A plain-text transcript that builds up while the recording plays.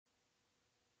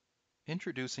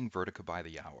Introducing Vertica by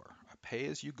the hour, a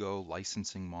pay-as-you-go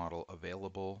licensing model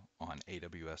available on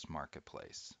AWS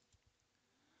Marketplace.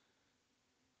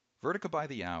 Vertica by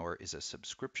the hour is a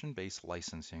subscription-based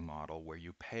licensing model where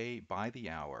you pay by the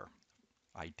hour,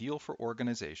 ideal for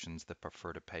organizations that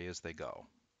prefer to pay as they go.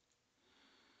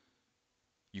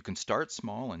 You can start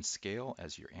small and scale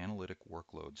as your analytic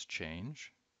workloads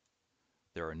change.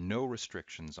 There are no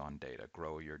restrictions on data.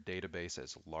 Grow your database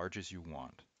as large as you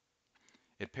want.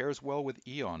 It pairs well with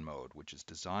Eon mode, which is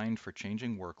designed for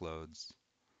changing workloads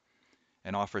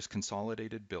and offers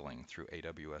consolidated billing through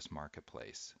AWS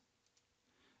Marketplace.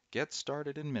 Get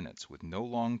started in minutes with no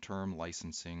long-term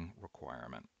licensing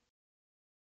requirement.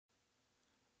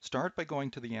 Start by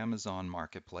going to the Amazon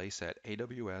Marketplace at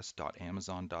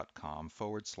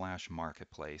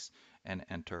aws.amazon.com/marketplace and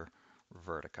enter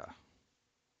Vertica.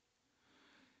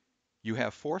 You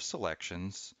have 4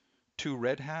 selections, 2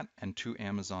 Red Hat and 2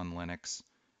 Amazon Linux,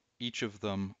 each of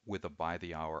them with a by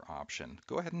the hour option.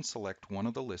 Go ahead and select one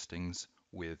of the listings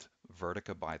with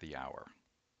Vertica by the hour.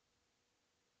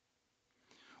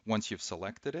 Once you've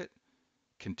selected it,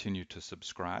 continue to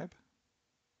subscribe,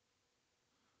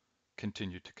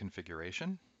 continue to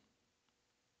configuration,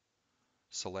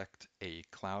 select a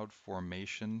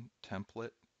CloudFormation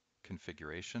template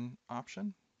configuration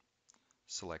option,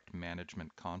 select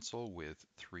Management Console with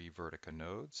 3 Vertica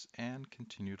nodes, and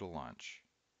continue to launch.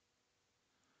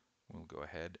 We'll go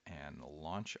ahead and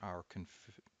launch our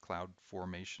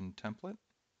CloudFormation template.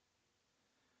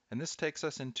 And this takes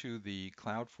us into the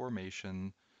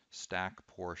CloudFormation stack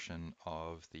portion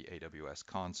of the AWS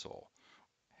console,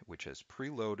 which has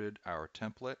preloaded our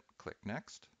template. Click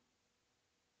Next.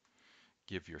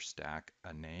 Give your stack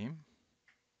a name.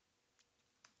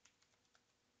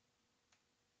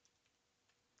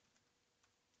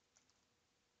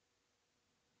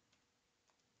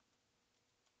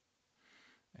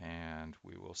 And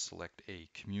we will select a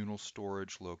communal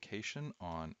storage location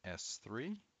on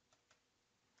S3.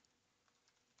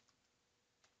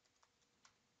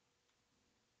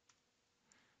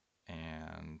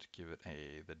 And give it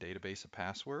the database a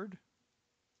password.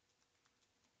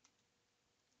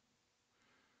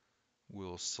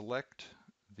 We'll select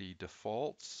the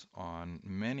defaults on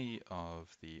many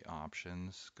of the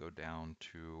options. Go down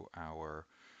to our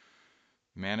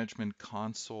Management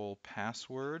Console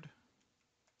password.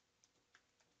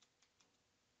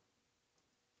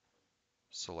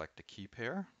 Select a key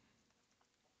pair.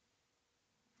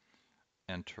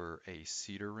 Enter a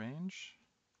seeder range.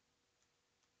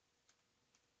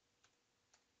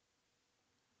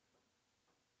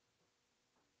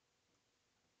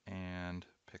 And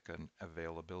pick an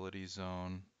availability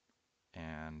zone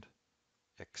and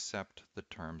accept the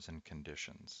terms and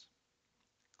conditions.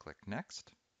 Click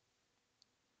Next.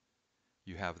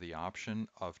 You have the option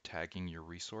of tagging your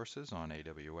resources on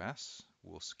AWS.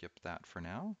 We'll skip that for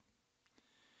now.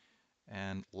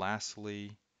 And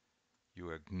lastly,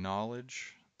 you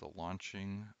acknowledge the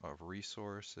launching of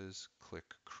resources. Click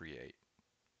Create.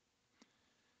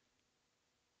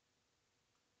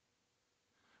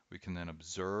 We can then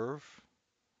observe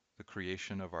the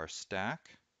creation of our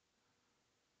stack,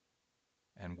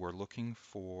 and we're looking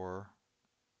for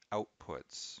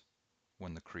outputs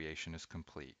when the creation is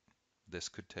complete. This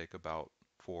could take about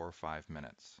 4 or 5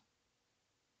 minutes.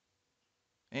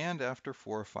 And after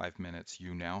 4 or 5 minutes,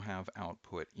 you now have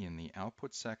output in the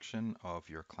output section of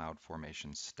your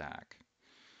CloudFormation stack.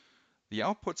 The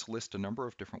outputs list a number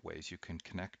of different ways you can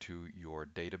connect to your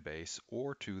database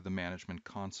or to the management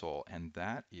console, and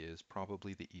that is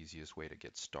probably the easiest way to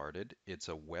get started. It's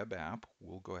a web app.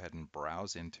 We'll go ahead and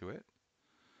browse into it.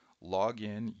 Log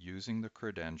in using the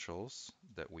credentials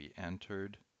that we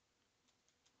entered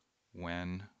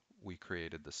when we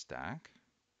created the stack.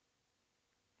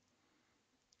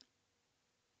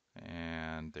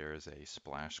 And there's a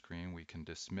splash screen we can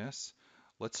dismiss.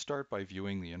 Let's start by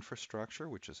viewing the infrastructure,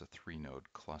 which is a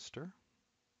 3-node cluster.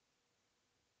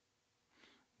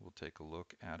 We'll take a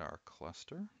look at our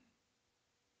cluster.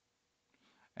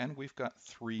 And we've got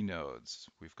 3 nodes.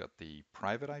 We've got the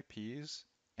private IPs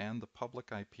and the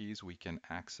public IPs. We can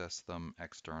access them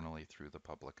externally through the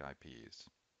public IPs.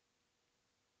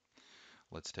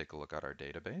 Let's take a look at our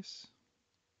database.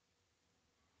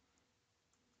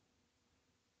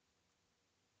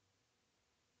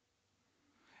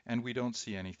 And we don't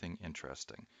see anything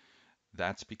interesting.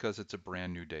 That's because it's a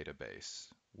brand new database.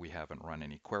 We haven't run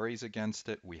any queries against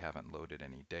it. We haven't loaded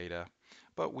any data,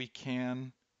 but we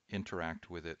can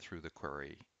interact with it through the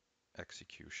query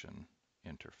execution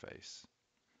interface.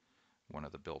 One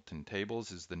of the built-in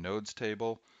tables is the nodes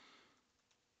table.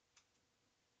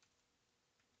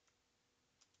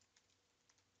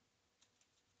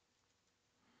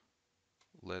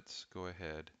 let's go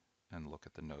ahead and look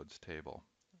at the nodes table.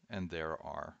 And there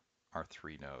are our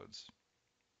 3 nodes.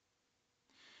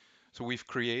 So we've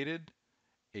created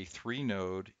a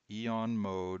 3-node Eon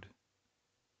mode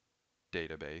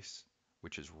database,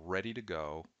 which is ready to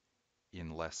go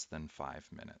in less than 5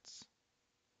 minutes.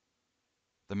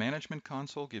 The management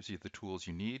console gives you the tools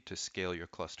you need to scale your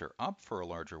cluster up for a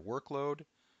larger workload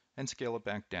and scale it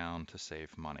back down to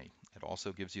save money. It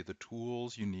also gives you the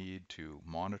tools you need to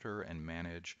monitor and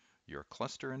manage your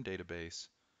cluster and database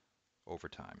over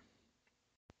time.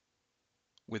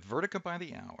 With Vertica by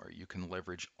the hour, you can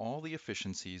leverage all the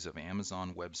efficiencies of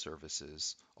Amazon Web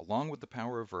Services along with the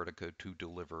power of Vertica to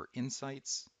deliver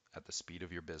insights at the speed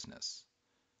of your business.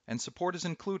 And support is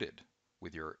included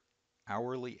with your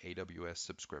hourly AWS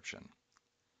subscription.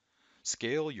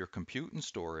 Scale your compute and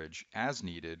storage as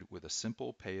needed with a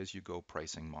simple pay-as-you-go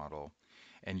pricing model,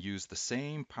 and use the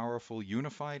same powerful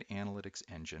unified analytics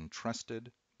engine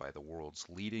trusted by the world's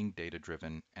leading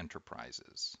data-driven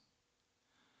enterprises.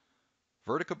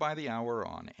 Vertica by the hour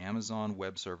on Amazon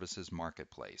Web Services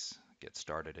Marketplace. Get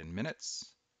started in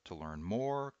minutes. To learn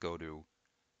more, go to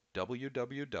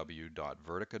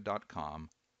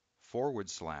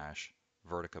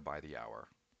www.vertica.com/Vertica by the hour.